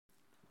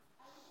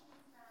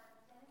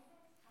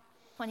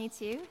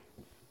22,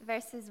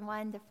 verses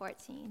 1 to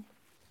 14.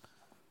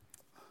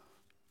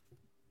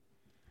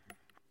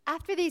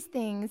 After these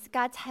things,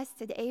 God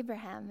tested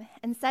Abraham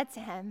and said to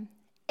him,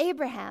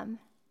 "Abraham,"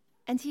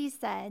 and he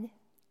said,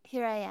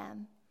 "Here I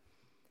am."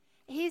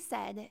 He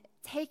said,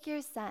 "Take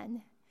your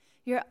son,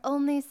 your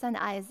only son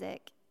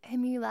Isaac,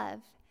 whom you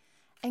love,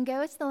 and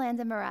go to the land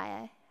of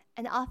Moriah,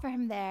 and offer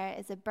him there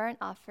as a burnt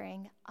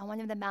offering on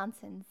one of the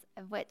mountains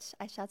of which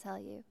I shall tell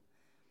you."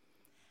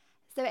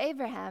 So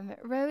Abraham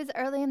rose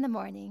early in the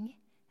morning,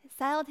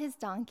 saddled his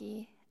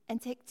donkey,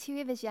 and took 2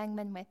 of his young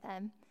men with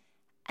him,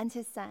 and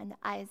his son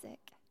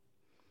Isaac.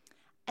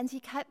 And he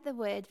cut the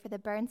wood for the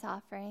burnt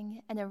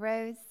offering, and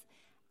arose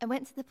and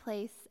went to the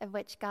place of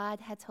which God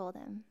had told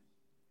him.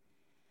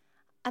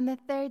 On the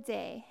 3rd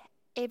day,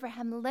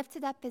 Abraham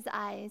lifted up his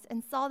eyes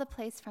and saw the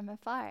place from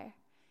afar.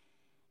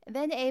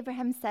 Then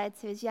Abraham said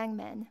to his young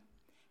men,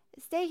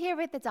 "Stay here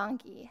with the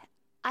donkey.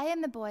 I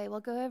and the boy will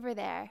go over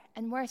there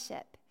and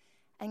worship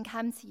and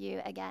come to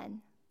you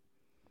again."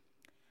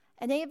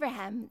 And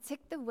Abraham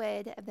took the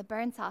wood of the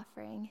burnt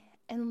offering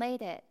and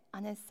laid it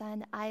on his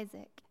son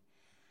Isaac.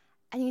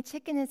 And he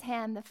took in his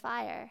hand the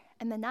fire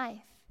and the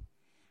knife,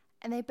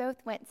 and they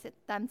both went to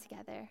them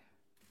together.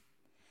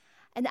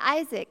 And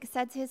Isaac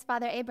said to his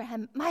father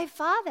Abraham, "My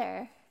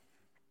father!"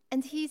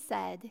 And he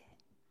said,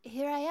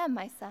 "Here I am,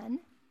 my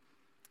son."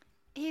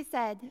 He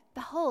said,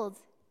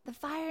 "Behold, the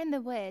fire and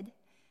the wood,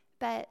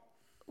 but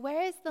where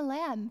is the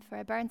lamb for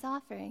a burnt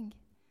offering?"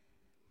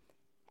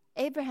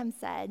 Abraham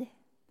said,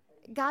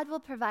 "God will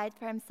provide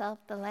for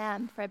himself the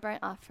lamb for a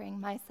burnt offering,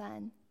 my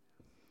son."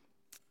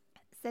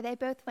 So they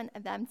both went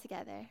of them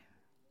together.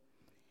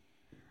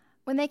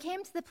 When they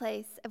came to the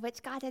place of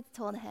which God had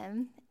told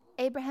him,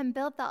 Abraham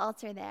built the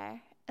altar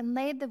there and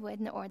laid the wood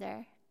in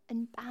order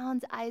and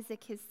bound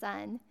Isaac his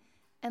son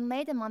and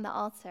laid him on the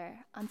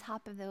altar on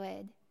top of the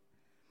wood.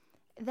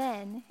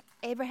 Then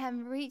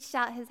Abraham reached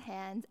out his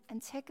hand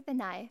and took the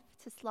knife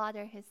to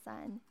slaughter his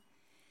son.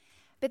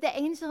 But the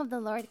angel of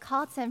the Lord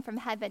called to him from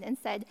heaven and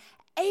said,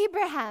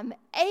 "Abraham,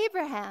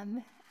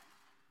 Abraham!"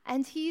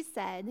 And he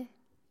said,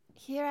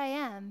 "Here I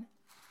am."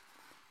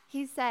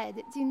 He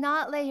said, "Do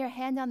not lay your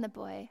hand on the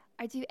boy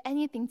or do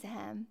anything to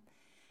him.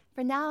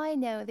 For now I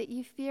know that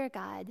you fear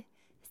God,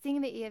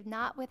 seeing that you have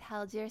not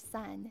withheld your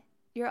son,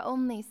 your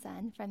only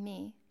son, from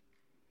me."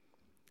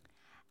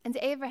 And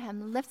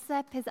Abraham lifted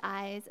up his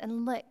eyes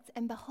and looked,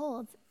 and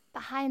behold,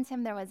 behind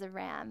him there was a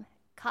ram,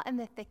 caught in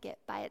the thicket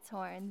by its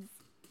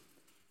horns.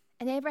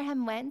 And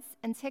Abraham went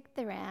and took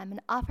the ram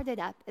and offered it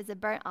up as a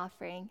burnt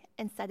offering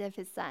instead of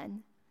his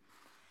son.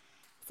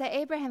 So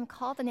Abraham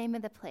called the name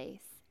of the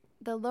place,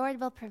 "The Lord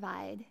will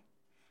provide,"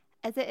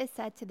 as it is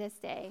said to this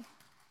day,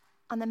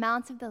 "On the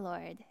mount of the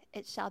Lord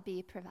it shall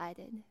be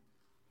provided."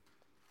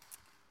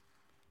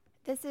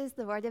 This is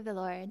the word of the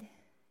Lord.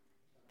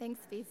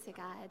 Thanks be to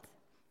God.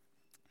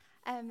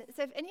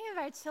 So if any of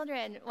our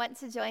children want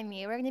to join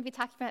me, we're going to be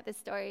talking about this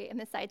story in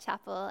the side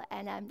chapel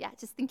and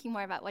just thinking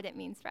more about what it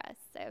means for us.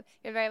 So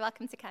you're very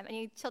welcome to come.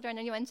 Any children,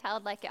 anyone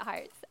childlike at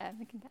heart,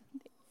 we can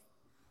come.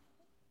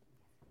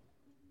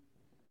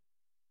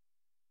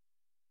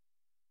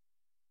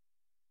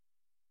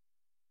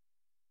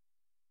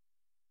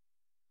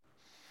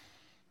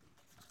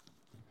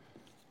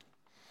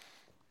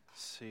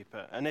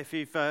 Super. And if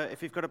you've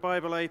got a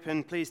Bible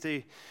open, please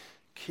do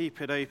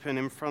keep it open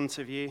in front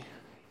of you.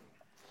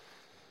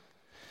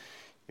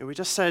 Yeah, we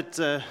just said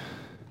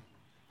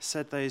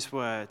those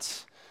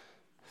words.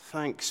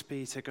 Thanks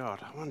be to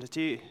God. I wonder,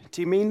 do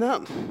you mean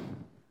that?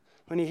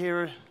 When you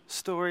hear a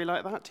story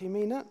like that, do you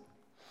mean it?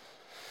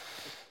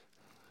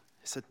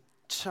 It's a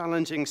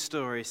challenging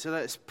story, so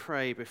let's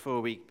pray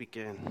before we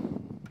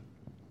begin.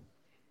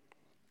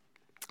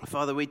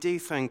 Father, we do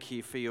thank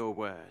you for your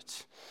word.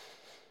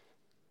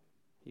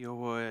 Your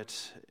word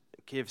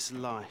gives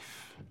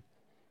life.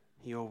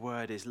 Your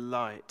word is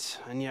light,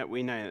 and yet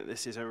we know that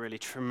this is a really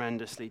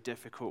tremendously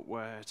difficult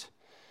word.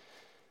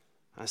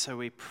 And so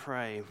we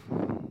pray,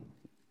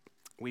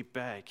 we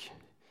beg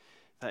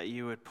that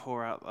you would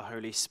pour out the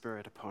Holy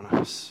Spirit upon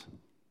us.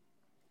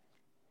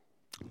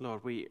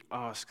 Lord, we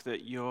ask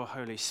that your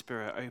Holy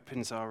Spirit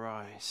opens our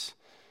eyes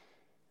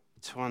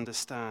to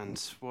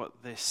understand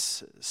what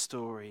this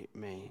story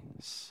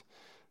means.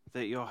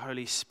 That your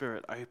Holy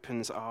Spirit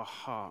opens our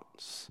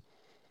hearts.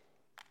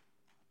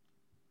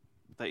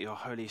 That your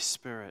Holy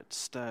Spirit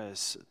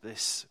stirs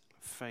this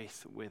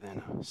faith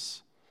within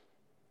us.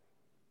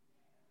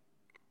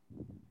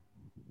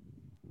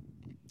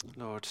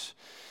 Lord,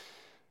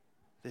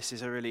 this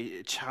is a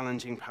really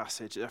challenging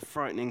passage, a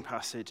frightening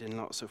passage in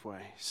lots of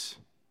ways.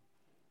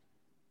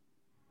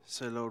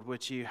 So, Lord,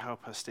 would you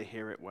help us to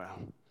hear it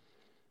well?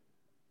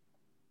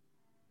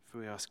 For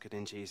we ask it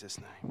in Jesus'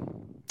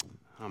 name.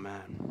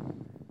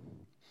 Amen.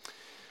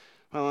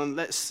 Well, and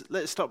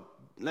let's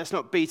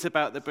not beat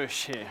about the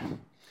bush here.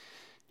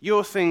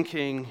 You're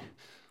thinking,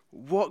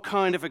 what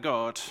kind of a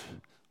God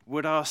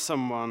would ask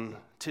someone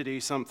to do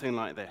something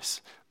like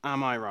this?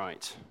 Am I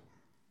right?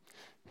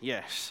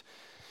 Yes.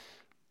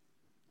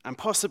 And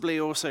possibly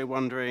also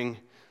wondering,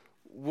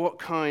 what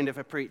kind of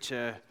a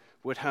preacher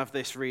would have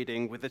this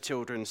reading with the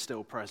children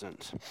still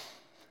present.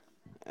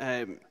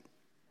 And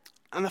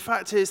the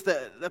fact is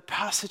that the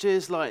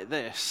passages like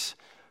this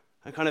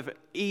are kind of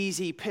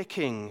easy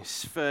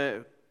pickings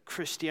for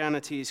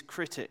Christianity's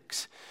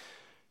critics.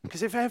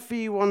 Because if ever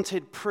you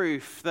wanted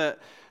proof that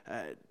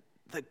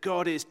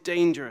God is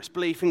dangerous,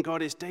 belief in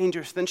God is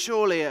dangerous, then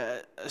surely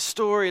a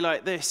story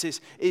like this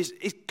is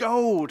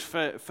gold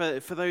for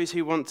those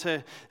who want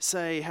to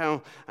say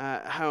how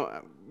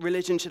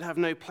religion should have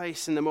no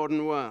place in the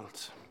modern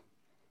world.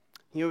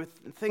 You know,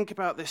 think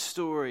about this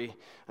story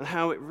and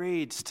how it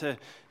reads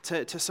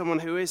to someone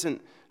who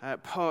isn't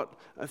part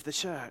of the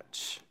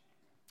church.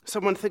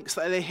 Someone thinks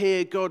that they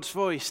hear God's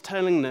voice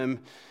telling them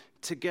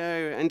to go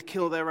and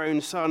kill their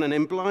own son, and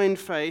in blind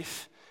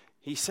faith,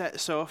 he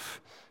sets off,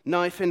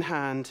 knife in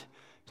hand,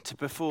 to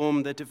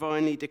perform the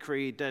divinely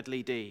decreed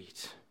deadly deed.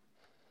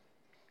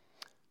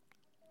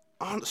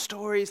 Aren't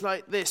stories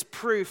like this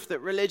proof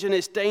that religion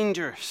is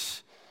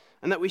dangerous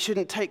and that we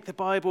shouldn't take the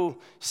Bible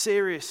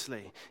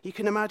seriously? You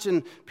can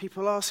imagine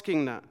people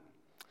asking that.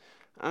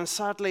 And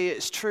sadly,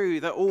 it's true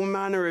that all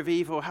manner of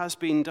evil has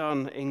been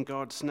done in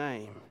God's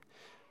name,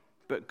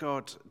 but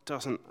God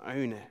doesn't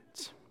own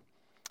it.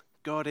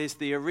 God is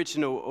the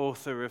original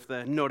author of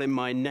the not in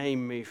my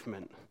name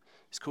movement.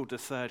 It's called the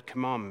third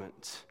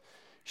commandment.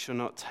 You shall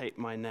not take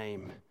my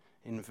name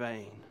in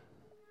vain.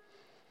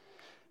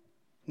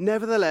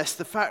 Nevertheless,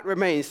 the fact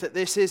remains that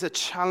this is a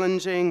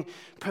challenging,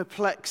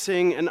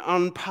 perplexing, and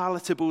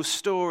unpalatable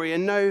story,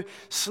 and no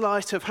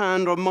sleight of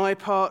hand on my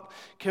part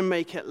can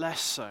make it less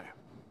so.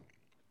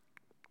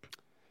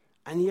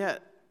 And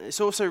yet,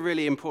 it's also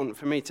really important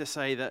for me to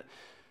say that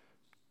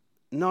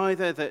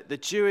neither the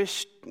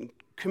Jewish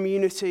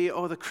community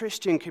or the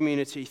Christian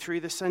community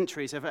through the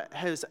centuries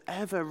has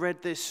ever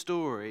read this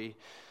story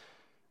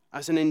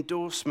as an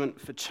endorsement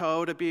for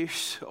child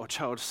abuse or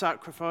child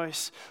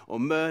sacrifice or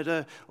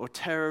murder or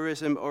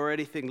terrorism or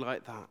anything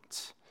like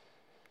that.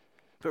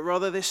 But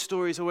rather, this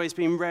story has always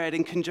been read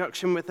in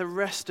conjunction with the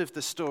rest of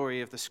the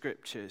story of the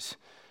scriptures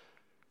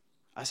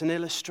as an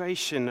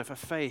illustration of a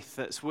faith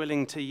that's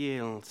willing to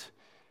yield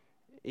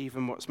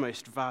even what's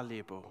most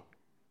valuable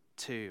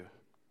to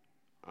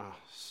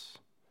us.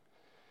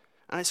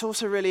 And it's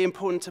also really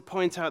important to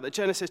point out that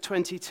Genesis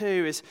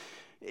 22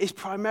 is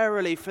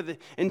primarily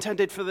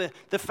intended for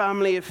the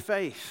family of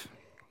faith,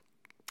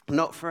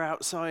 not for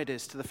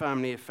outsiders to the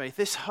family of faith.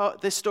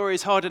 This story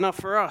is hard enough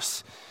for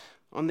us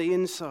on the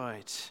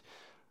inside,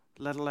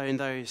 let alone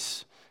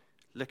those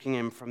looking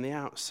in from the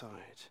outside.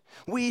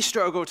 We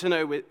struggle to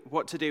know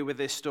what to do with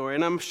this story,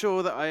 and I'm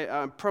sure that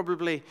I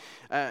probably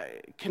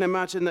can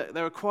imagine that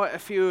there are quite a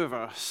few of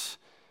us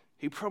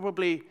who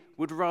probably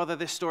would rather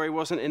this story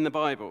wasn't in the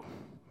Bible.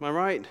 Am I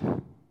right?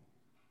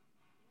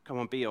 Come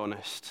on, be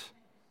honest.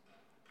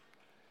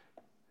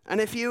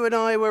 And if you and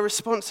I were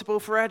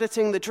responsible for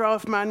editing the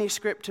draft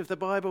manuscript of the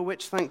Bible,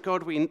 which thank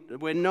God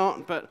we're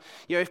not, but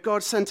if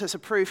God sent us a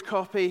proof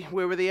copy,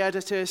 we were the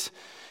editors,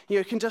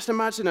 you can just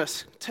imagine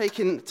us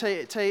taking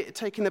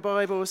the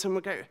Bibles and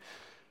we'll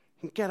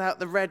get out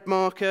the red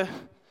marker,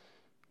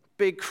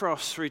 big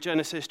cross through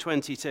Genesis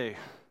 22.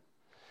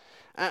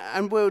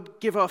 And we'll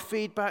give our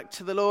feedback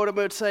to the Lord, and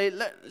we'll say,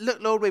 "Look,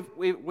 Lord,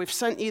 we've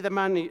sent you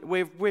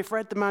we've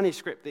read the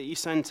manuscript that you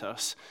sent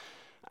us.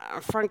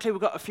 Frankly, we've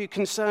got a few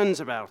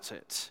concerns about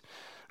it."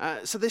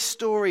 So this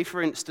story,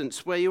 for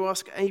instance, where you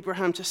ask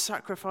Abraham to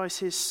sacrifice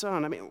his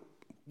son, I mean,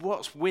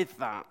 what's with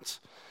that?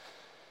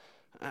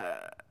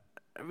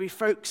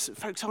 Folks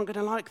aren't going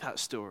to like that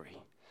story.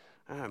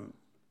 And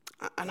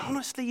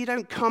honestly, you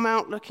don't come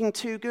out looking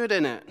too good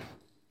in it.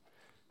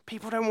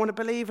 People don't want to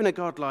believe in a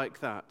God like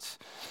that.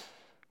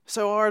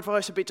 So our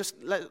advice would be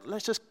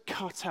let's just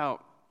cut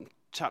out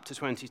chapter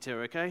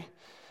 22, okay?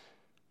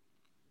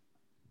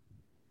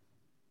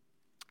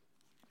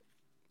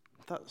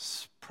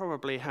 That's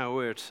probably how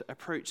we would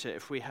approach it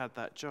if we had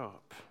that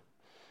job.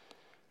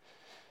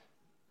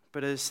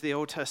 But as the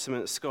Old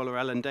Testament scholar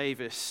Ellen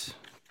Davis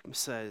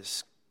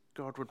says,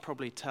 God would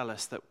probably tell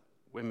us that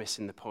we're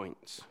missing the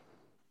point.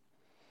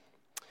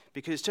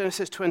 Because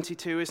Genesis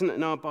 22 isn't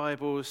in our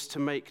Bibles to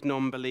make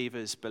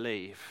non-believers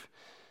believe.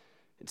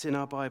 It's in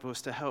our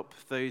Bibles to help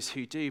those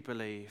who do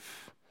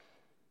believe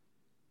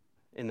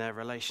in their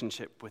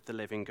relationship with the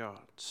living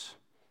God,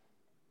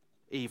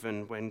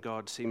 even when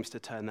God seems to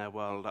turn their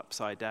world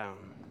upside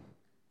down.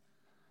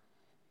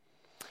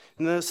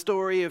 And the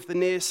story of the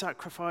near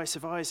sacrifice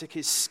of Isaac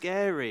is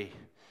scary,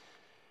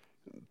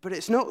 but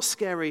it's not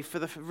scary for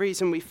the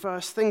reason we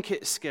first think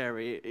it's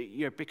scary,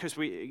 because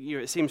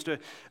it seems to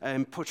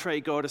portray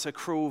God as a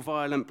cruel,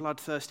 violent,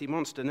 bloodthirsty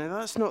monster. No,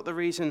 that's not the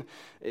reason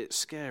it's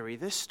scary.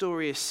 This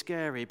story is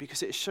scary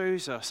because it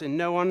shows us in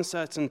no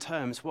uncertain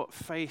terms what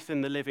faith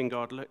in the living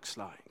God looks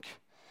like.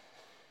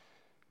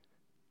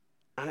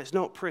 And it's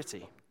not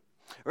pretty.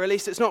 Or at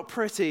least it's not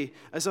pretty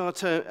as our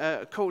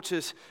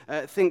culture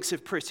thinks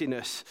of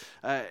prettiness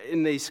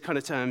in these kind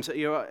of terms.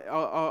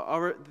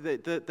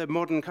 The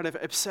modern kind of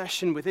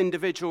obsession with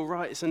individual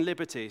rights and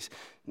liberties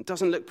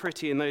doesn't look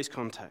pretty in those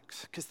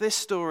contexts. Because this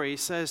story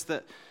says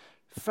that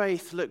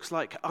Faith looks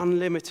like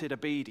unlimited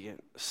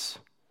obedience,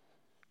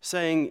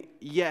 saying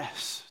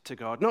yes to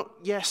God. Not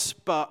yes,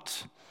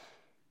 but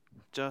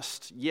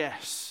just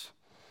yes.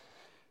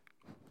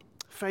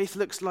 Faith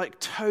looks like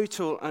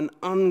total and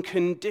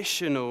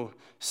unconditional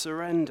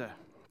surrender.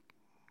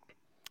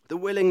 The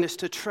willingness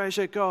to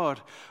treasure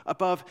God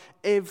above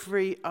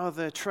every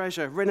other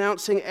treasure,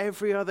 renouncing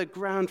every other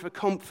ground for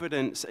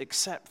confidence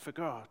except for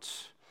God.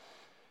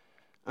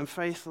 And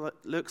faith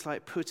looks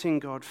like putting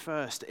God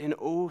first in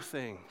all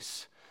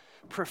things,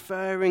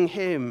 preferring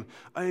him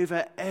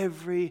over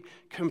every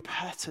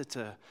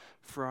competitor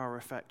for our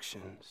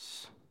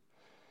affections.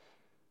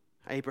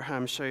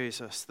 Abraham shows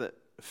us that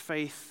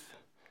faith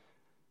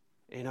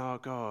in our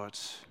God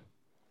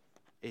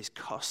is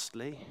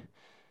costly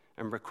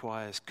and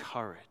requires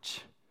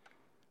courage.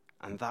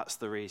 And that's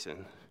the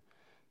reason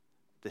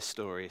this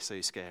story is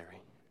so scary.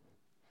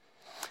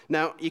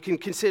 Now, you can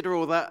consider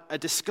all that a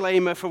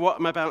disclaimer for what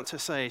I'm about to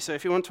say. So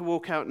if you want to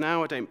walk out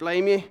now, I don't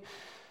blame you.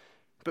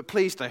 But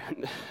please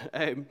don't.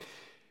 I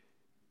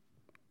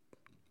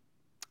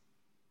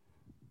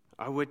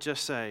would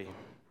just say,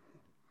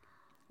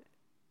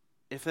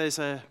 if there's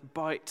a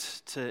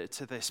bite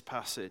to this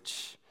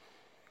passage,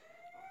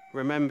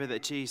 remember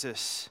that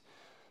Jesus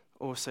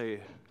also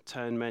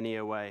turned many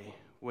away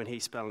when he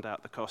spelled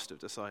out the cost of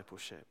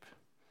discipleship.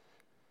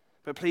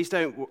 But please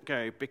don't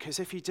go, because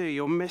if you do,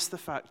 you'll miss the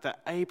fact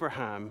that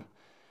Abraham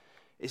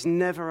is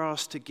never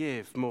asked to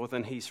give more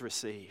than he's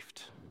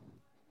received.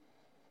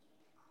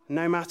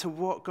 No matter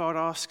what God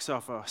asks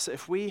of us,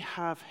 if we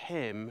have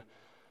him,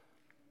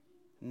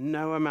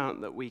 no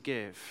amount that we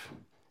give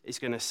is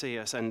going to see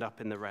us end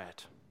up in the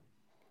red.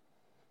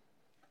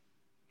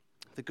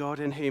 The God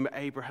in whom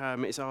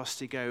Abraham is asked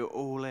to go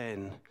all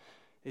in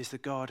is the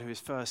God who has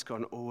first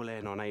gone all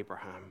in on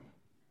Abraham.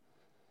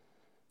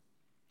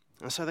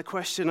 And so the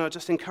question I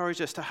just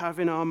encourage us to have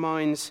in our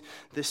minds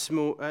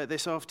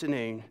this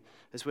afternoon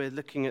as we're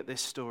looking at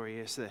this story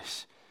is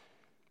this: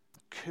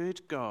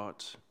 could God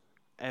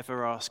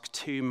ever ask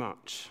too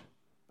much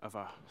of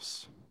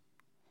us?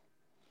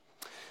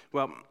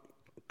 Well,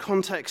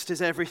 context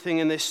is everything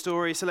in this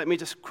story, so let me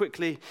just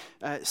quickly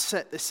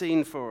set the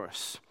scene for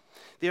us.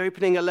 The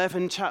opening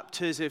 11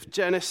 chapters of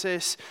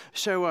Genesis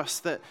show us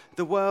that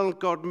the world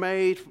God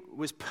made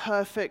was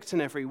perfect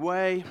in every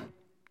way,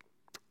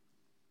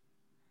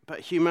 but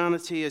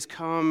humanity has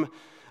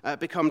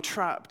become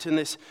trapped in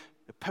this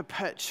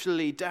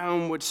perpetually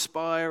downward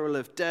spiral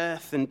of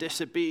death and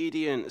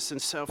disobedience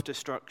and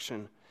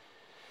self-destruction.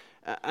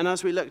 And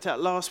as we looked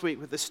at last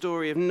week with the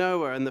story of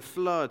Noah and the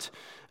flood,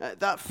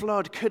 that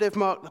flood could have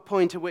marked the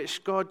point at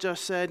which God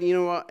just said, you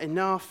know what,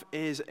 enough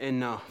is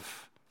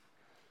enough.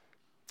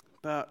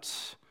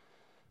 But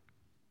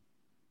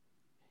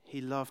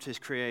he loved his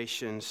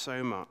creation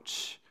so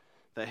much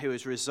that he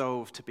was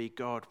resolved to be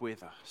God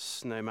with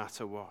us, no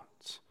matter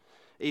what,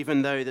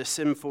 even though the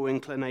sinful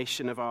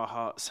inclination of our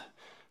hearts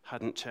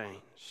hadn't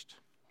changed.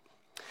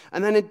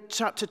 And then in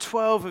chapter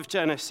 12 of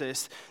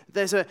Genesis,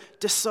 there's a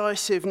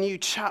decisive new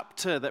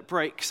chapter that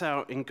breaks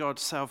out in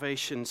God's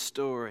salvation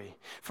story.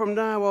 From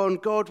now on,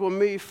 God will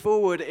move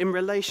forward in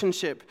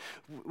relationship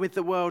with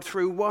the world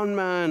through one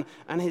man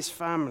and his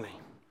family.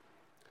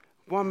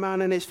 One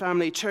man and his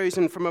family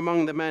chosen from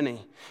among the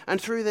many. And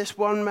through this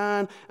one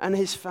man and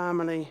his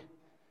family,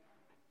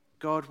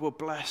 God will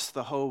bless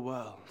the whole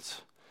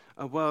world,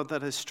 a world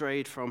that has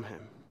strayed from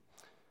him.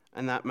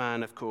 And that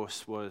man, of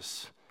course,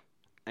 was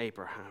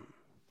Abraham.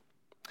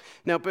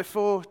 Now,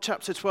 before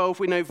chapter 12,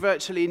 we know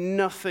virtually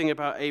nothing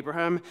about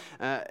Abraham,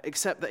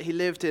 except that he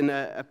lived in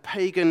a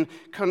pagan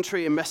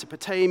country in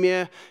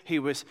Mesopotamia. He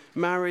was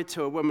married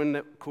to a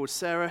woman called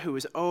Sarah, who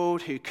was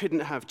old, who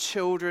couldn't have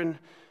children.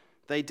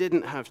 They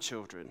didn't have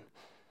children.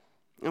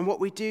 And what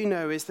we do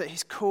know is that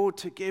he's called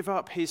to give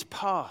up his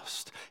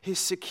past, his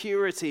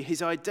security,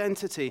 his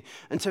identity,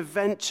 and to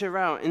venture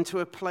out into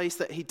a place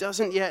that he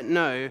doesn't yet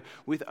know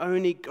with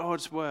only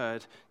God's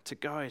word to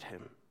guide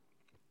him.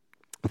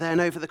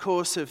 Then over the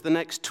course of the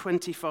next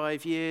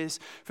 25 years,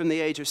 from the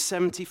age of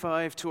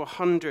 75 to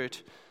 100,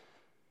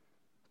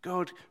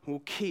 God will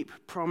keep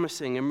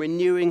promising and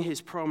renewing his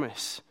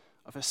promise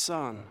of a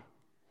son.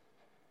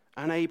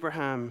 And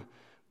Abraham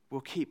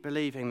will keep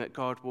believing that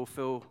God will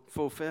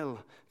fulfill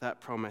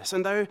that promise.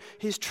 And though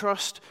his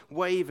trust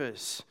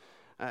wavers,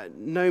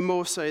 no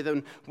more so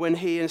than when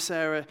he and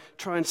Sarah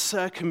try and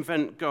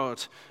circumvent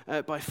God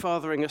by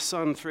fathering a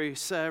son through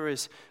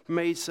Sarah's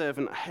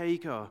maidservant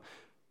Hagar,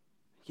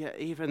 yet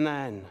even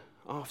then,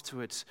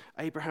 afterwards,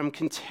 Abraham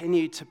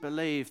continued to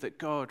believe that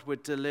God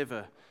would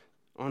deliver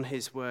on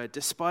his word,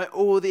 despite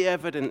all the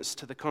evidence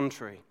to the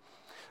contrary.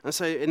 And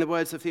so, in the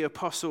words of the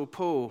Apostle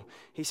Paul,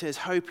 he says,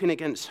 hoping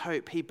against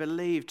hope, he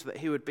believed that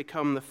he would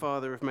become the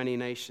father of many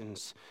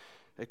nations,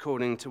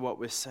 according to what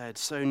was said,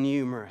 so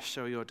numerous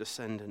shall your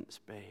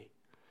descendants be.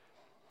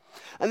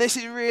 And this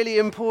is really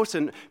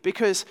important,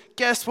 because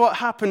guess what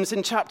happens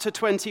in chapter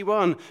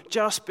 21,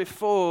 just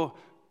before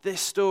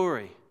this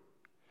story?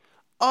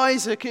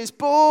 Isaac is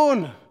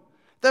born.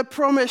 The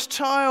promised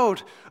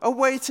child,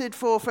 awaited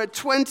for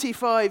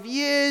 25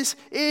 years,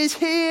 is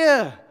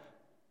here.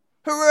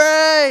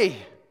 Hooray!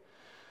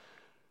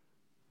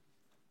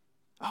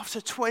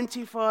 After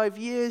 25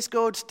 years,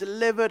 God's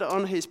delivered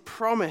on his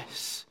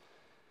promise.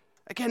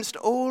 Against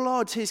all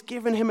odds, he's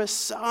given him a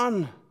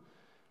son.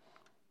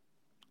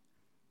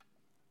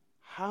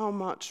 How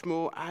much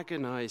more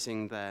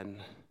agonizing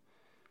then,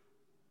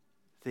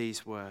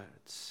 these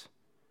words.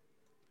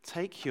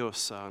 Take your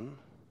son,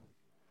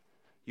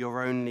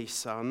 your only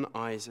son,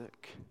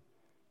 Isaac,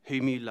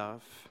 whom you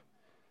love,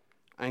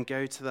 and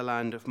go to the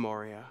land of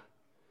Moriah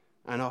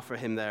and offer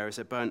him there as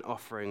a burnt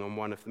offering on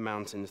one of the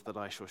mountains that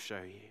I shall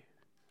show you.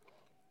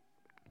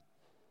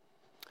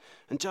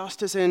 And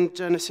just as in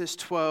Genesis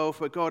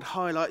 12, where God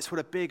highlights what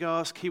a big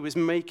ask he was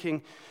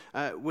making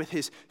with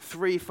his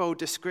threefold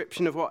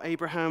description of what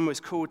Abraham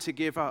was called to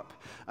give up,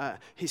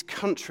 his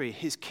country,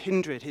 his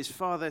kindred, his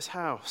father's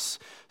house,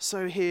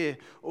 so here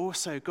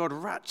also God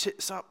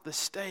ratchets up the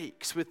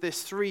stakes with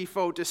this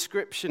threefold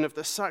description of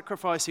the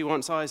sacrifice he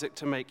wants Isaac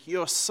to make.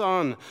 Your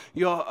son,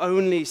 your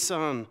only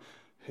son,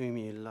 whom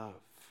you love.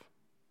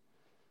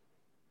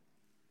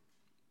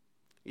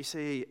 You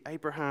see,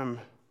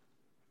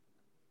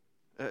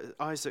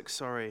 Isaac,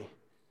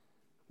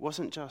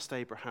 wasn't just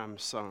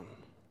Abraham's son.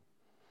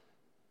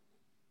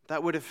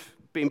 That would have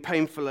been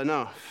painful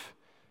enough.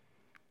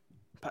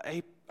 But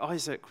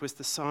Isaac was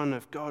the son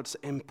of God's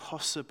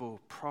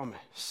impossible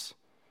promise.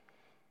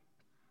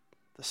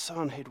 The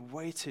son he'd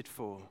waited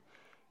for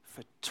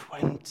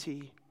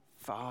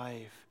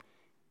 25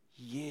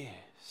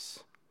 years.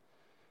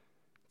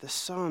 The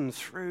son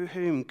through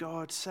whom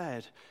God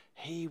said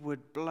he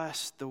would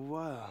bless the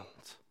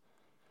world.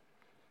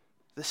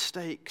 The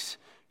stakes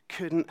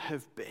couldn't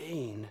have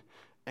been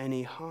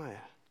any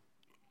higher.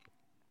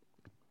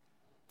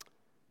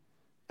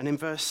 And in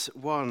verse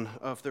 1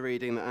 of the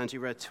reading that Angie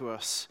read to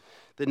us,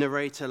 the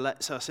narrator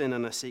lets us in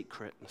on a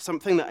secret,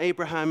 something that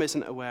Abraham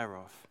isn't aware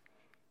of.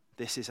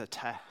 This is a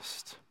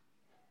test.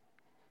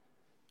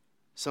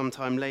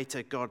 Sometime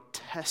later, God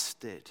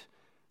tested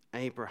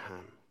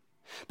Abraham.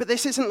 But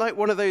this isn't like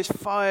one of those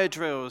fire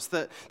drills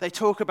that they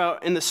talk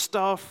about in the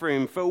staff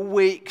room for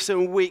weeks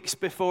and weeks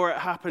before it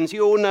happens.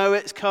 You all know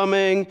it's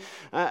coming.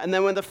 And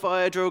then when the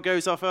fire drill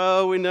goes off,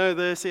 oh, we know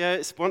this. Yeah,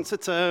 it's once a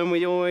term.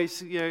 We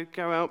always,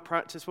 go out,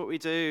 practice what we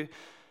do.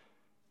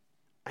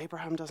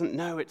 Abraham doesn't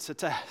know it's a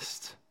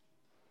test.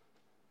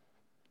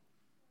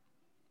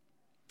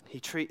 He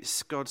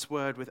treats God's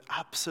word with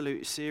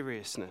absolute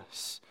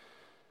seriousness.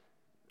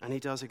 And he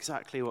does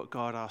exactly what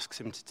God asks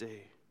him to do.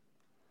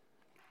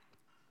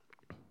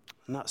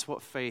 And that's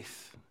what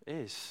faith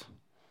is.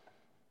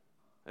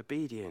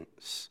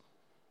 Obedience.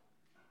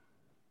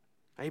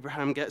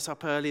 Abraham gets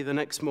up early the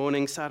next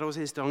morning, saddles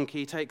his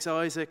donkey, takes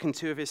Isaac and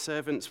 2 of his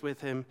servants with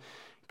him,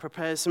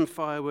 prepares some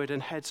firewood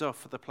and heads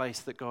off for the place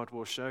that God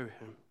will show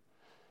him.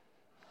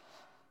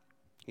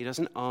 He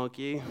doesn't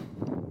argue.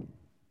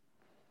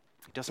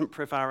 He doesn't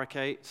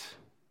prevaricate.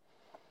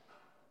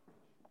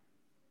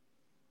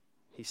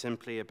 He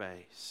simply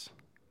obeys.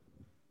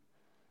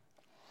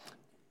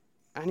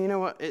 And you know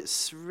what?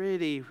 It's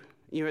really,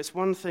 it's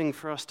one thing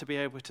for us to be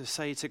able to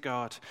say to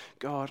God,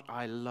 God,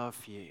 I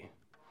love you.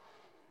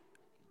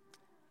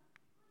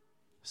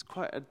 It's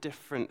quite a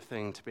different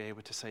thing to be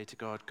able to say to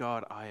God,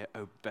 God, I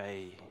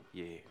obey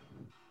you.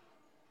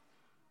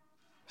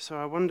 So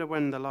I wonder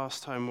when the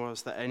last time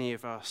was that any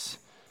of us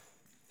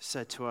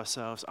said to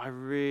ourselves, I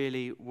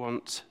really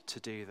want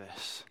to do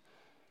this.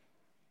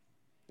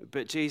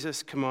 But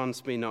Jesus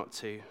commands me not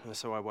to, and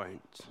so I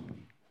won't.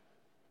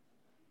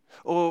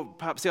 Or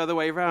perhaps the other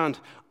way around.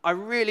 I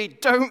really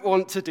don't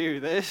want to do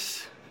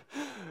this,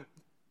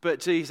 but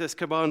Jesus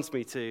commands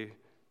me to,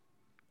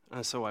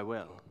 and so I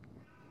will.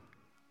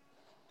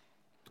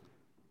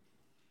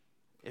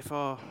 If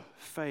our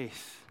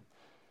faith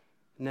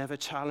never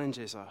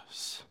challenges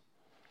us,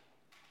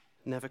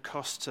 never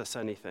costs us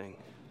anything,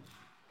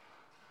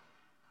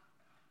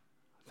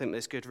 I think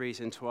there's good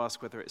reason to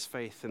ask whether it's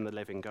faith in the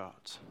living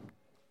God.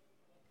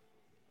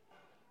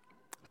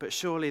 But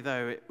surely,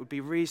 though, it would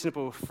be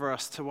reasonable for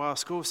us to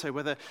ask also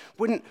whether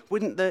wouldn't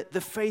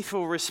the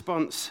faithful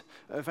response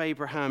of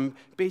Abraham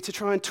be to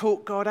try and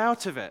talk God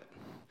out of it,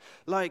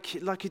 like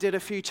he did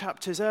a few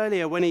chapters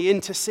earlier when he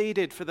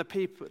interceded for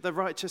the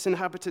righteous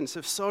inhabitants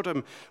of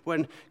Sodom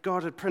when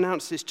God had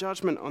pronounced his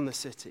judgment on the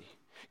city?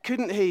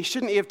 Shouldn't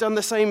he have done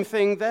the same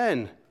thing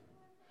then?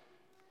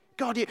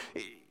 God,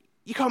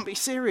 you can't be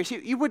serious.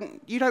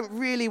 You don't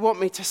really want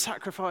me to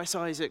sacrifice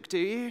Isaac, do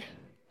you?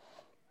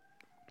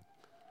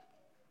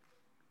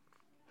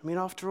 I mean,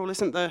 after all,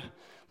 isn't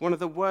one of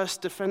the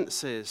worst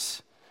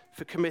defenses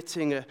for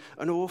committing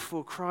an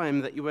awful crime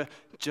that you were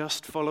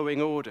just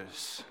following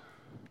orders?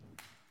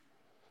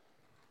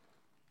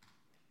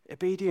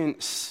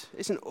 Obedience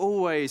isn't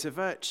always a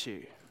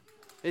virtue,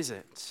 is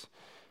it?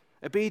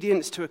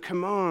 Obedience to a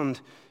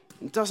command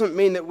doesn't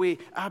mean that we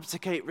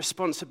abdicate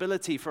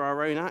responsibility for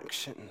our own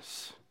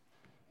actions.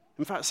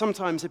 In fact,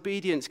 sometimes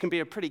obedience can be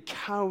a pretty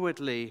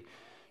cowardly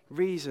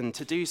reason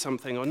to do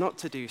something or not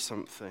to do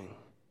something.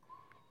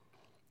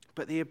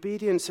 But the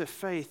obedience of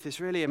faith is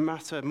really a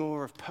matter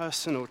more of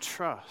personal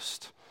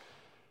trust.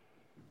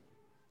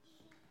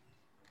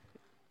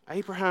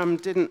 Abraham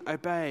didn't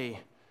obey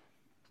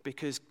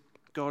because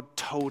God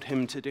told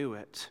him to do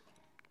it.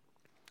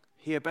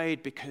 He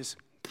obeyed because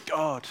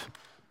God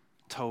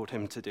told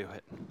him to do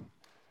it.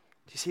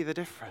 Do you see the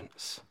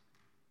difference?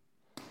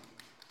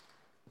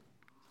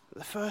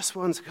 The first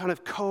one's a kind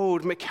of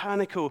cold,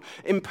 mechanical,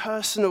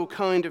 impersonal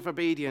kind of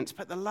obedience,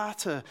 but the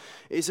latter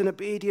is an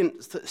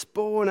obedience that's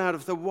born out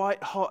of the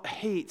white-hot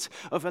heat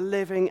of a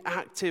living,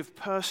 active,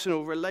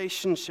 personal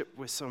relationship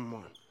with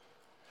someone.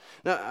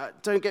 Now,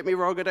 don't get me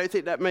wrong, I don't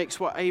think that makes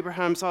what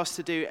Abraham's asked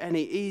to do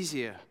any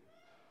easier.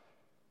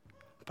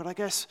 But I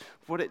guess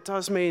what it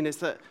does mean is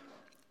that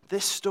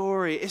this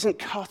story isn't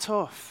cut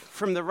off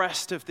from the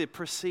rest of the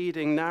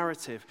preceding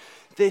narrative.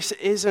 This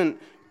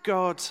isn't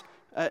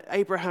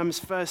Abraham's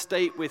first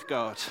date with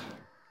God.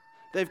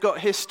 They've got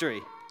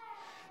history.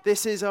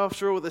 This is,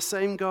 after all, the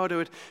same God who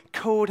had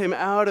called him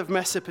out of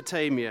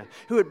Mesopotamia,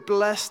 who had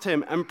blessed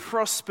him and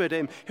prospered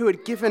him, who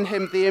had given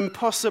him the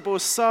impossible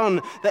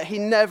son that he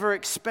never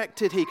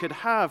expected he could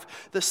have,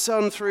 the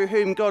son through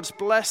whom God's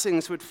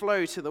blessings would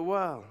flow to the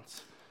world.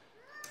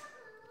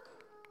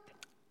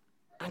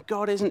 And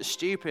God isn't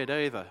stupid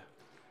either.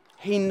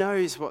 He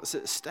knows what's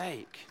at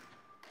stake.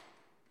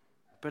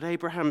 But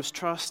Abraham's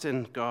trust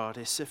in God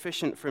is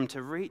sufficient for him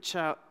to reach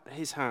out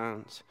his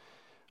hand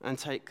and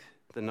take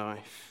the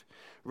knife,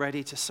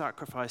 ready to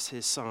sacrifice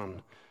his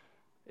son,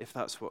 if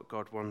that's what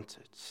God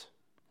wanted.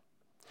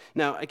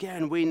 Now,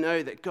 again, we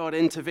know that God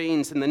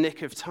intervenes in the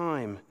nick of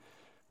time.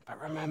 But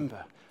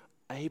remember,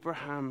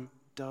 Abraham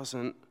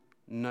doesn't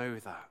know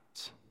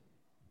that.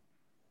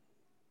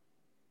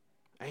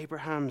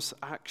 Abraham's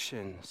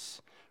actions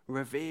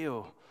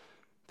reveal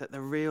that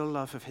the real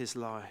love of his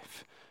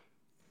life,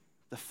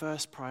 the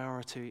first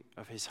priority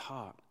of his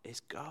heart, is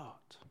God.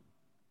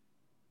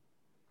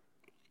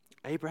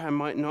 Abraham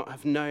might not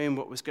have known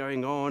what was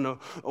going on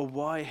or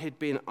why he'd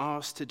been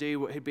asked to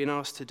do what he'd been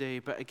asked to do,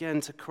 but again,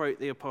 to quote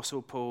the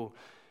Apostle Paul,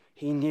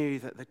 he knew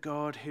that the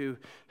God who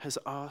has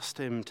asked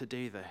him to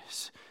do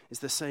this is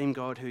the same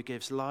God who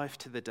gives life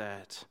to the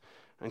dead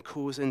and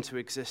calls into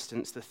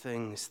existence the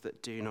things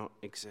that do not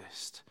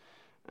exist,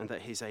 and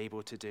that he's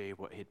able to do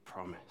what he'd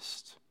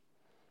promised.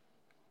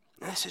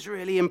 This is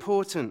really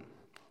important.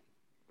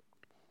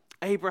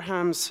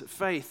 Abraham's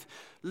faith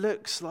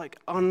looks like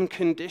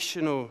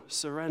unconditional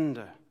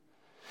surrender.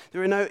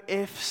 There are no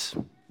ifs,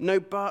 no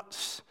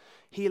buts.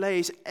 He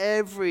lays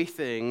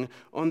everything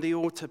on the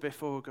altar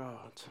before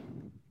God.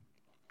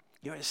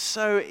 It's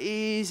so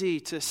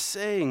easy to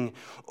sing,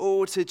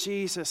 "All to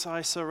Jesus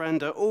I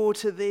surrender, all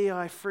to thee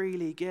I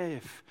freely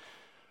give."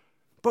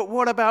 But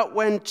what about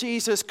when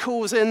Jesus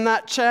calls in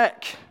that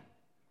check?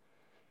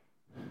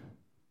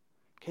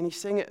 Can you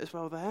sing it as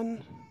well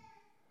then?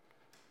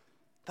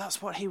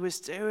 That's what he was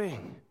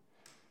doing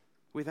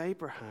with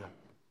Abraham.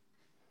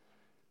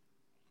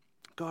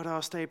 God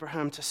asked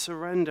Abraham to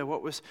surrender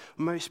what was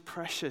most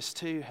precious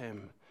to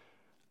him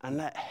and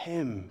let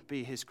him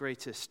be his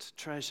greatest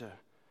treasure.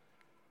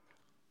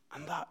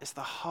 And that is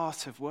the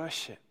heart of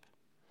worship.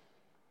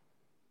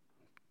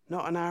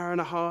 Not an hour and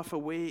a half a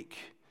week,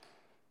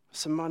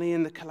 some money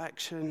in the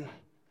collection.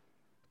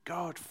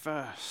 God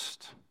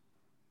first.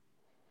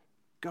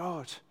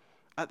 God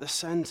at the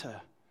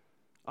center,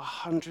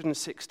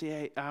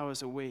 168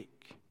 hours a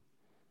week.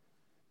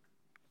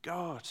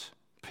 God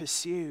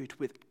pursued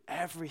with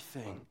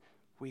everything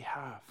we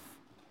have.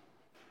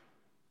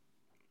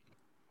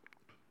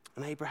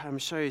 And Abraham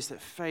shows that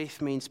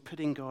faith means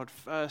putting God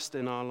first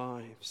in our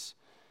lives.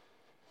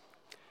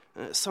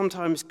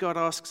 Sometimes God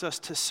asks us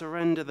to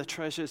surrender the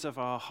treasures of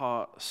our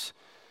hearts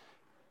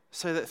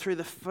so that through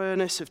the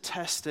furnace of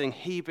testing,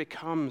 he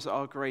becomes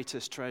our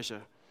greatest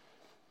treasure.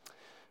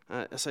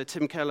 So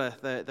Tim Keller,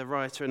 the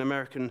writer and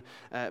American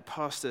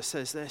pastor,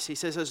 says this. He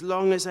says, as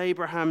long as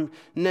Abraham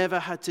never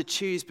had to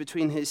choose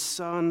between his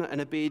son and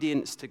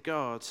obedience to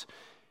God,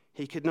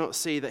 he could not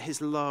see that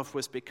his love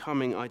was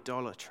becoming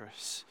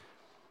idolatrous.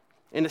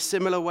 In a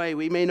similar way,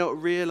 we may not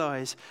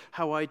realize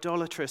how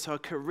idolatrous our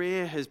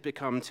career has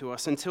become to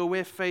us until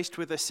we're faced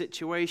with a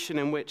situation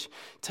in which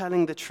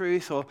telling the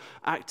truth or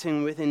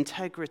acting with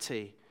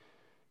integrity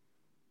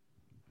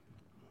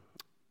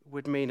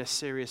would mean a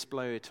serious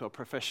blow to our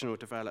professional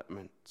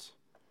development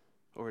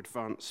or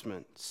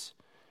advancements.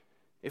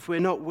 If we're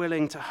not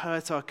willing to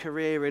hurt our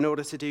career in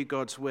order to do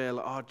God's will,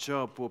 our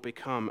job will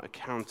become a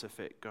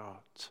counterfeit God.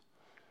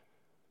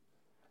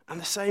 And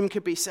the same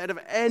could be said of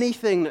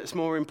anything that's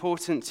more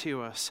important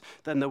to us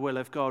than the will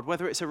of God,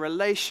 whether it's a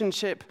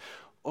relationship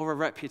or a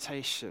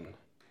reputation.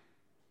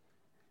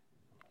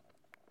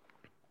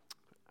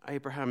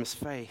 Abraham's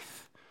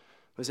faith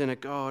was in a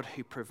God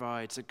who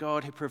provides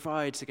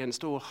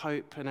against all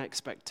hope and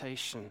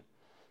expectation.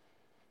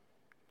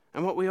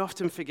 And what we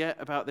often forget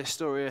about this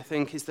story, I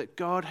think, is that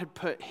God had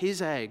put his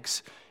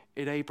eggs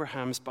in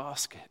Abraham's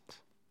basket.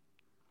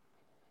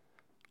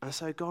 And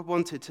so God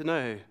wanted to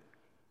know,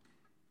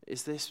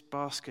 is this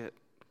basket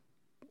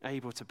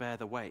able to bear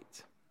the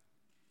weight?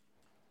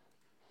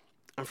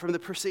 And from the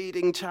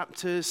preceding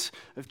chapters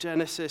of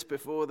Genesis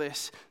before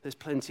this, there's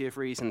plenty of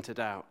reason to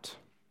doubt.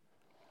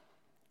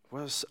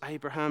 Was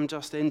Abraham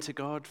just into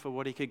God for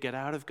what he could get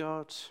out of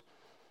God?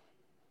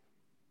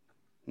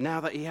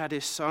 Now that he had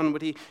his son,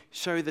 would he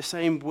show the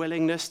same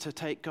willingness to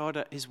take God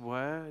at his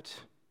word?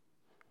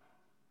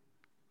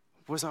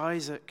 Was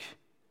Isaac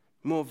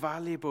more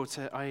valuable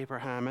to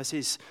Abraham as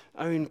his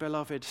own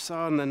beloved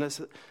son than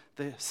as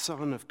the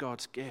son of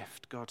God's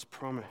gift, God's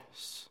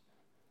promise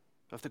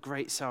of the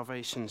great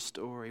salvation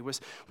story?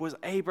 Was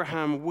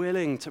Abraham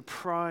willing to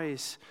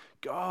prize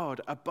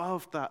God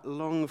above that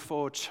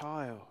longed-for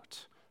child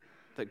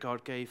that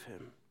God gave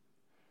him?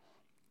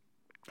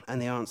 And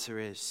the answer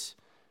is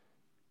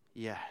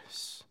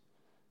yes.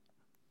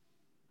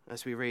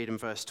 As we read in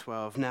verse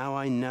 12, "Now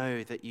I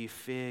know that you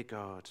fear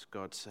God,"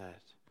 God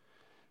said,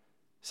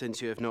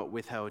 "since you have not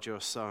withheld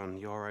your son,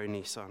 your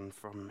only son,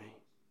 from me."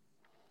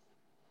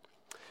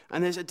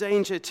 And there's a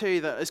danger too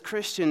that as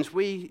Christians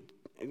we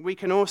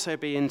can also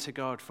be into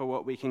God for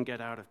what we can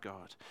get out of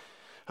God.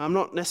 I'm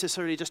not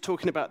necessarily just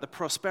talking about the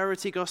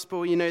prosperity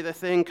gospel, you know the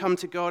thing, come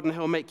to God and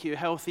he'll make you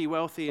healthy,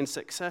 wealthy, and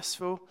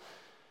successful.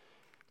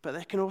 But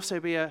there can also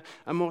be a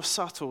more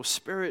subtle,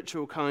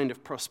 spiritual kind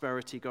of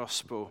prosperity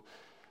gospel.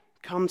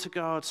 Come to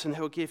God and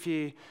he'll give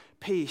you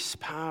peace,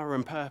 power,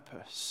 and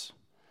purpose.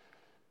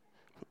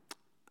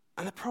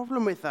 And the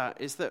problem with that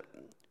is that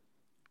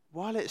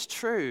while it's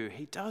true,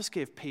 he does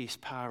give peace,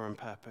 power, and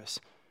purpose,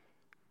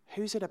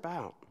 who's it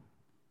about?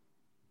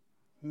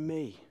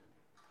 Me.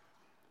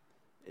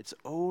 It's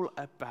all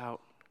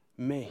about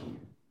me.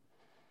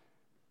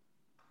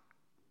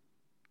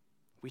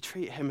 We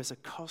treat him as a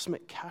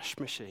cosmic cash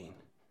machine.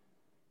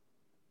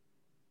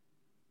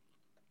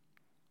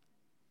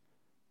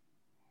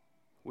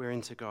 We're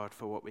into God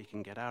for what we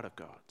can get out of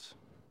God.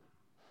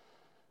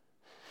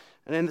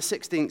 And in the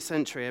 16th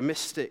century, a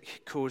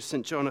mystic called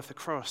St. John of the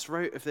Cross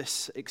wrote of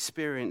this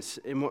experience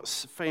in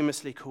what's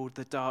famously called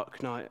the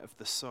dark night of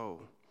the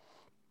soul.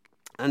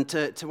 And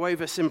to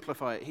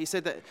oversimplify it, he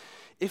said that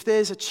if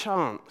there's a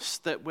chance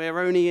that we're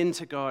only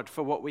into God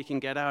for what we can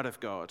get out of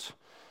God,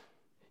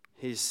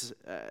 his,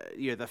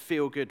 the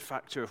feel-good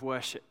factor of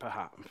worship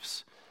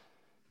perhaps,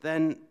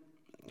 then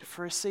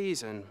for a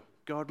season,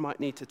 God might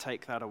need to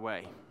take that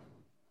away.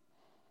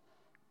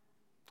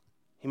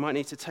 He might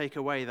need to take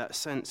away that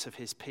sense of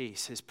his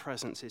peace, his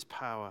presence, his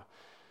power,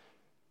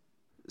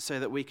 so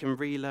that we can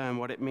relearn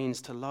what it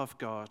means to love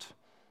God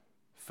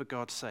for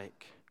God's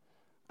sake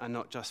and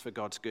not just for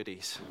God's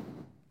goodies.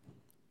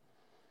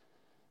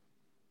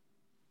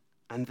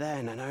 And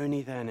then, and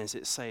only then, is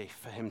it safe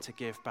for him to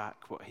give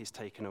back what he's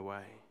taken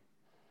away.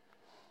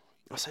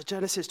 So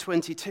Genesis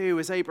 22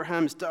 is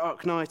Abraham's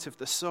dark night of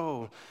the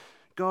soul.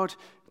 God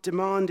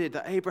demanded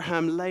that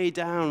Abraham lay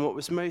down what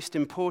was most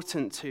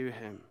important to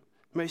him,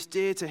 most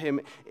dear to him,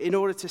 in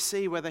order to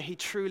see whether he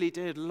truly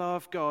did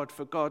love God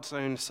for God's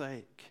own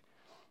sake.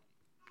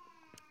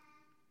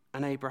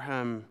 And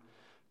Abraham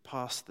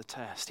passed the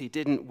test. He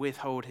didn't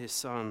withhold his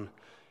son,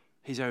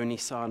 his only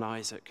son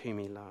Isaac, whom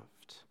he loved.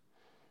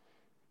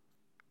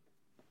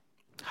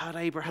 Had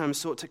Abraham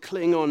sought to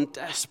cling on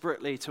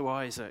desperately to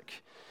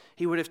Isaac,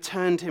 he would have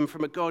turned him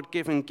from a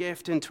God-given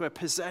gift into a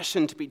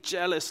possession to be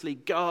jealously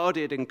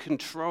guarded and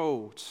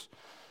controlled.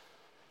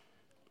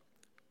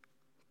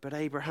 But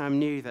Abraham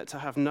knew that to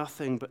have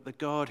nothing but the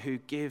God who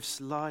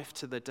gives life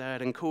to the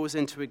dead and calls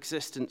into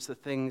existence the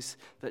things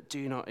that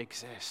do not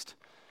exist,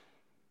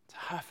 to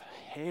have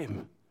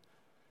him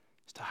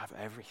is to have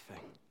everything.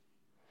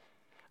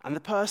 And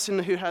the person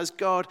who has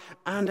God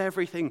and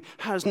everything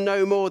has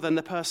no more than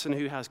the person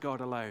who has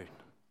God alone.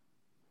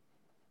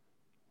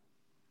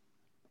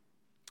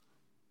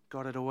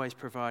 God had always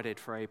provided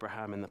for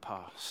Abraham in the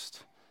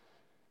past.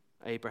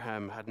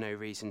 Abraham had no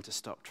reason to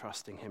stop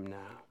trusting him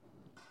now.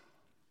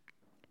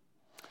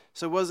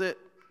 So was it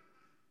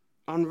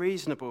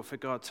unreasonable for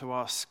God to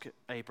ask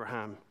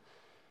Abraham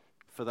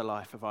for the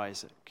life of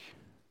Isaac?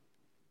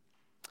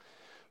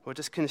 Well,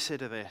 just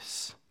consider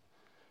this.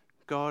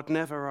 God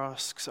never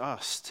asks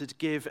us to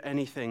give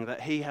anything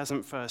that he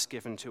hasn't first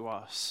given to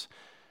us.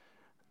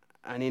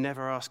 And he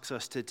never asks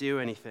us to do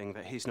anything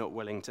that he's not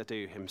willing to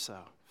do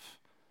himself.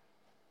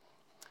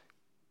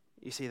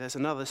 You see, there's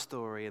another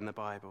story in the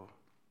Bible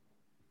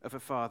of a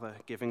father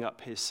giving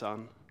up his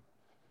son,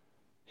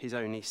 his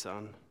only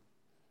son,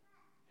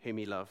 whom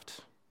he loved.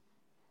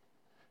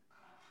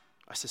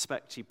 I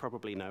suspect you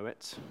probably know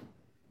it.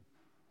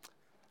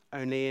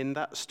 Only in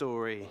that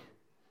story,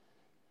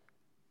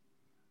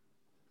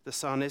 the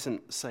son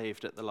isn't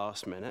saved at the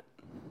last minute.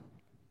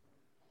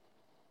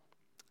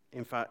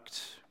 In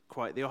fact,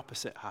 quite the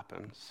opposite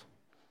happens.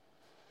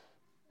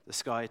 The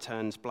sky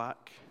turns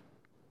black.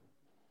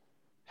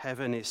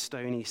 Heaven is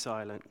stony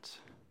silent.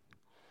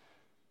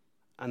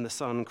 And the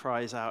son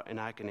cries out in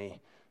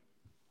agony,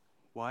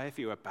 "Why have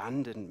you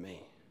abandoned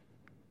me?"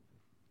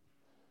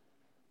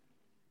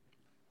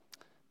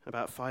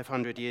 About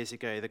 500 years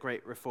ago, the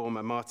great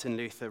reformer Martin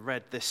Luther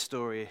read this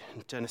story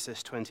in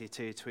Genesis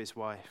 22 to his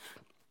wife.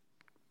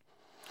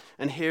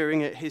 And hearing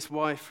it, his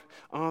wife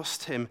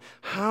asked him,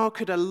 "How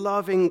could a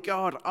loving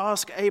God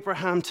ask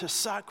Abraham to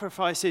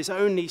sacrifice his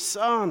only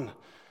son?"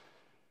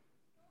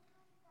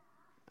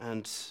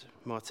 And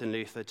Martin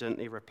Luther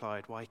gently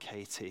replied, "Why,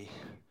 Katie,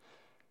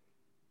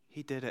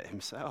 he did it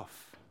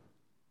himself.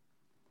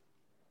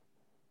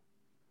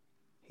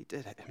 He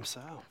did it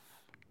himself."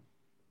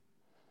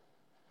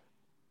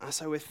 And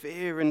so with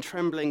fear and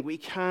trembling, we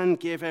can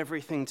give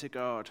everything to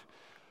God,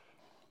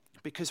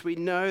 because we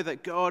know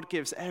that God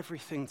gives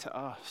everything to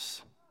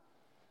us.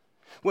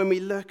 When we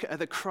look at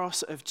the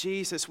cross of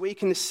Jesus, we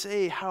can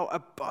see how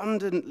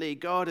abundantly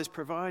God has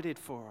provided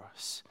for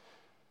us.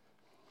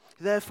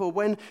 Therefore,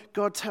 when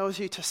God tells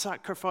you to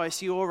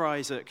sacrifice your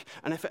Isaac,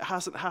 and if it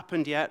hasn't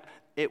happened yet,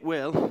 it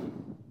will,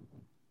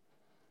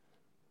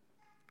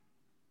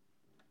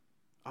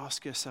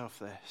 ask yourself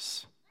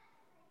this: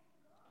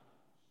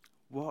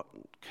 what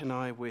can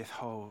I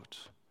withhold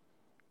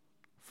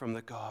from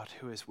the God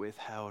who has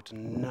withheld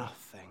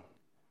nothing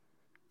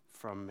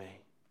from me?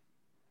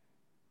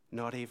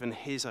 Not even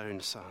his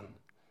own son,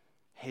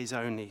 his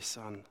only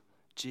son,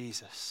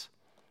 Jesus,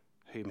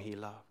 whom he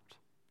loved.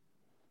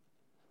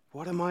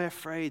 What am I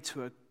afraid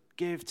to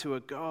give to a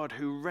God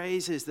who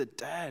raises the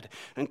dead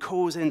and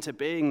calls into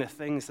being the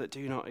things that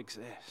do not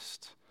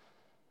exist?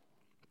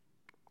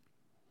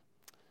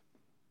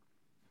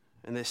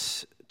 In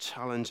this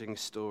challenging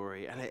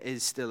story, and it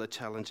is still a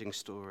challenging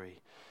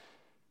story,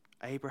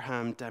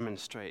 Abraham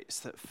demonstrates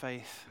that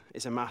faith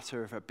is a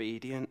matter of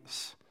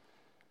obedience,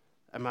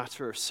 a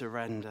matter of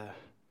surrender,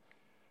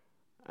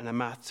 and a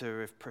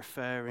matter of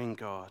preferring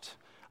God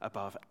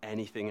above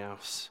anything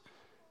else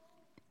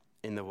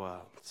in the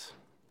world.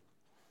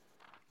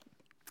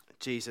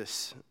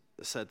 Jesus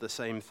said the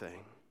same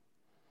thing.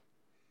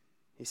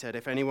 He said,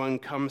 "If anyone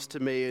comes to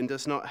me and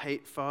does not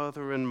hate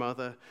father and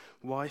mother,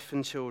 wife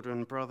and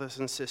children, brothers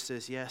and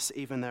sisters, yes,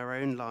 even their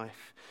own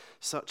life,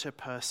 such a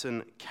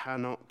person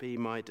cannot be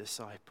my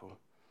disciple.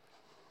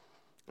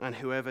 And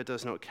whoever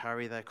does not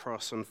carry their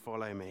cross and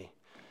follow me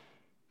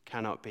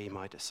cannot be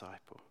my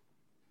disciple."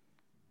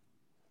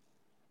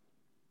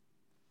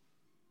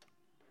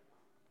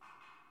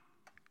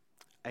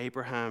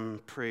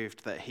 Abraham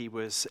proved that he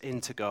was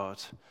into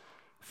God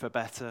for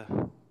better,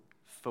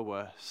 for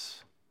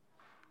worse,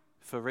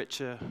 for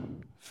richer,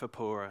 for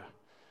poorer,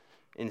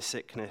 in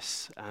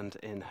sickness and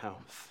in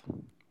health.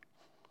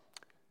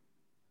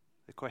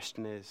 The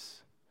question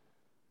is,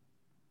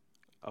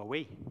 are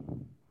we?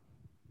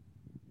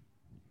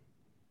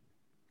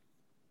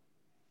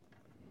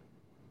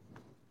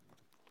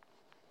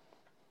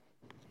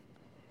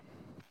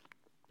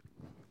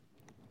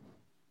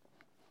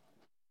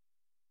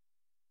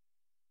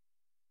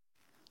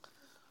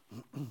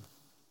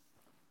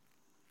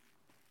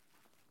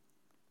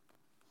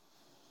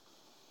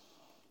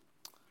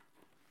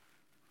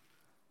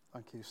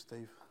 Thank you,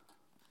 Steve.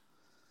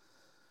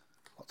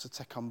 Lots to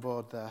take on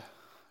board there.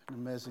 An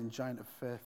amazing giant of faith.